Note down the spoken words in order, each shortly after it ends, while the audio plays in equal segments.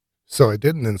So I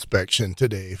did an inspection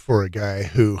today for a guy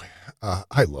who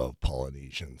I love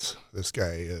Polynesians. This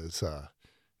guy is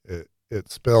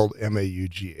it's spelled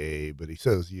Mauga, but he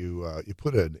says you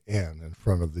put an N in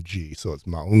front of the G, so it's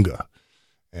Maunga.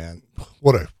 And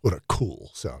what a cool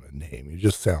sounding name. He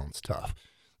just sounds tough.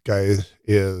 Guy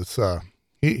is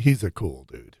he's a cool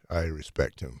dude. I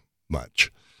respect him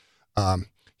much.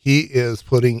 He is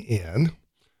putting in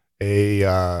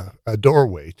a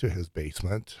doorway to his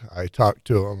basement. I talked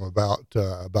to him about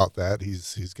that.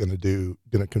 He's going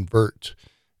to convert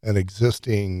an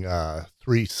existing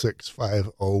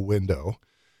 3650 window,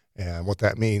 and what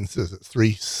that means is it's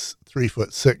 3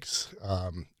 foot 6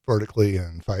 vertically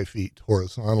and 5 feet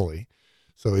horizontally.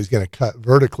 So he's going to cut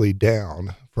vertically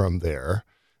down from there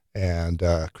and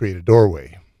create a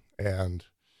doorway. And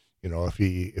if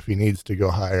he needs to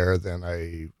go higher, then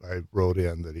I wrote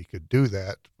in that he could do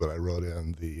that, but I wrote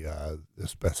in the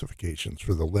specifications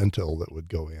for the lintel that would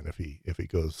go in if he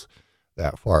goes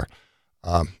that far.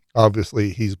 Obviously,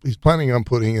 he's planning on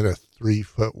putting in a 3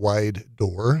 foot wide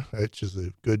door, which is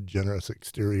a good, generous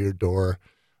exterior door,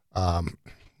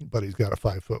 but he's got a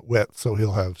 5 foot width, so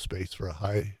he'll have space for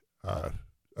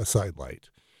a side light.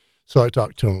 So I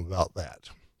talked to him about that.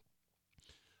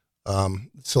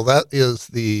 So that is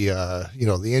the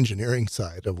engineering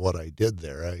side of what I did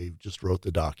there. I just wrote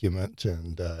the document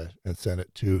and sent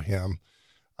it to him.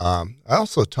 I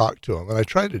also talked to him, and I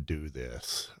try to do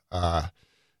this, and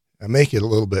make it a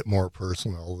little bit more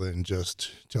personal than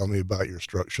just tell me about your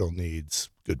structural needs.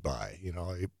 Goodbye.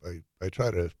 I try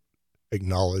to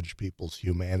acknowledge people's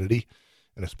humanity,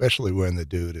 and especially when the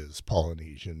dude is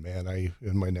Polynesian, man,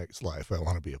 in my next life, I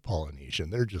want to be a Polynesian.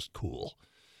 They're just cool.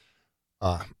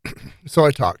 So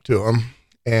I talked to him,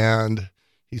 and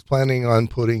he's planning on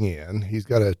he's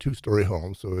got a 2-story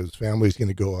home, so his family's going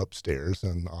to go upstairs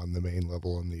and on the main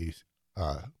level and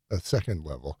a second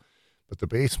level. But the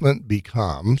basement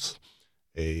becomes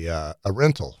a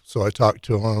rental. So I talked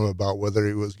to him about whether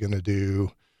he was going to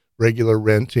do regular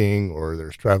renting, or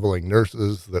there's traveling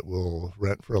nurses that will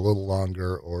rent for a little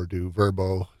longer, or do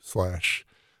Verbo /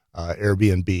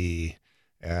 Airbnb.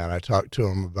 And I talked to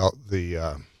him about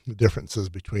the differences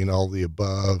between all the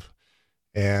above,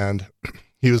 and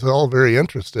he was all very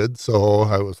interested. So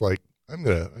I was like, I'm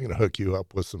gonna hook you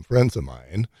up with some friends of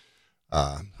mine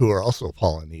who are also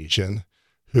Polynesian,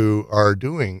 who are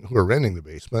renting the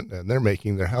basement, and they're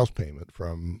making their house payment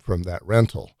from that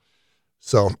rental.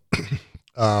 So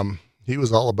he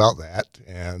was all about that,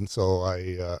 and so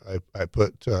I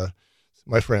put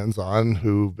my friends on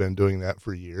who've been doing that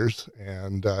for years,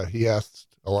 and he asked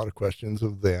a lot of questions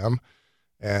of them.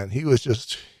 And he was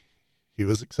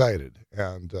excited.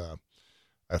 And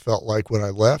I felt like when I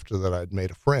left that I'd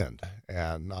made a friend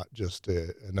and not just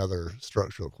another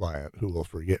structural client who will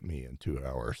forget me in 2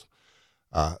 hours.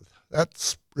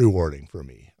 That's rewarding for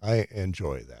me. I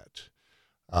enjoy that.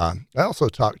 I also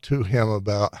talked to him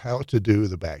about how to do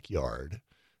the backyard,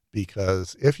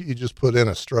 because if you just put in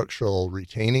a structural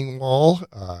retaining wall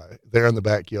there in the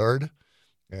backyard,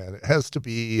 and it has to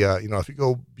be, if you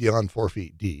go beyond 4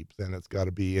 feet deep, then it's got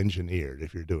to be engineered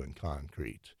if you're doing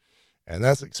concrete. And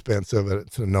that's expensive, and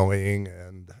it's annoying,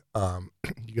 and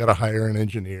you got to hire an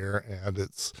engineer, and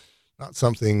it's not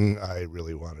something I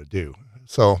really want to do.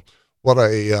 So what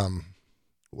I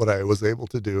was able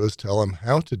to do is tell him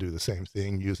how to do the same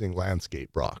thing using landscape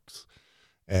rocks.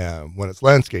 And when it's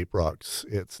landscape rocks,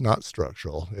 it's not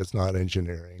structural, it's not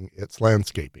engineering, it's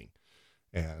landscaping.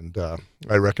 And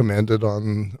I recommended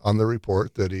on the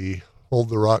report that he hold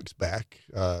the rocks back,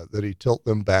 that he tilt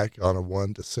them back on a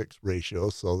 1-to-6 ratio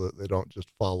so that they don't just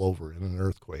fall over in an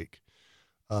earthquake.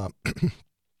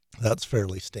 That's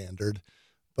fairly standard,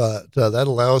 but that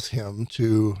allows him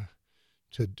to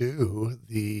do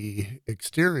the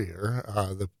exterior,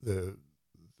 the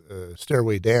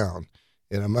stairway down,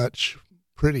 in a much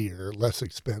prettier, less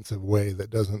expensive way that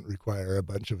doesn't require a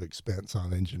bunch of expense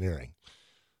on engineering.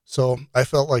 So I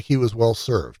felt like he was well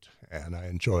served, and I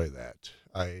enjoy that.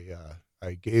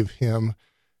 I gave him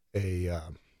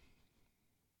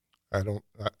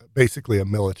basically a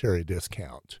military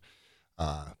discount,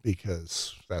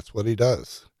 because that's what he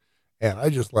does. And I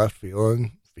just left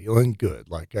feeling good,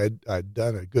 like I'd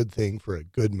done a good thing for a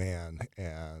good man,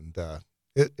 and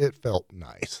it felt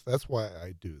nice. That's why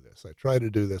I do this. I try to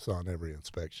do this on every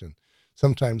inspection.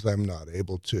 Sometimes I'm not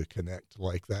able to connect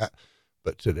like that,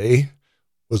 but today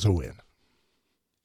was a win.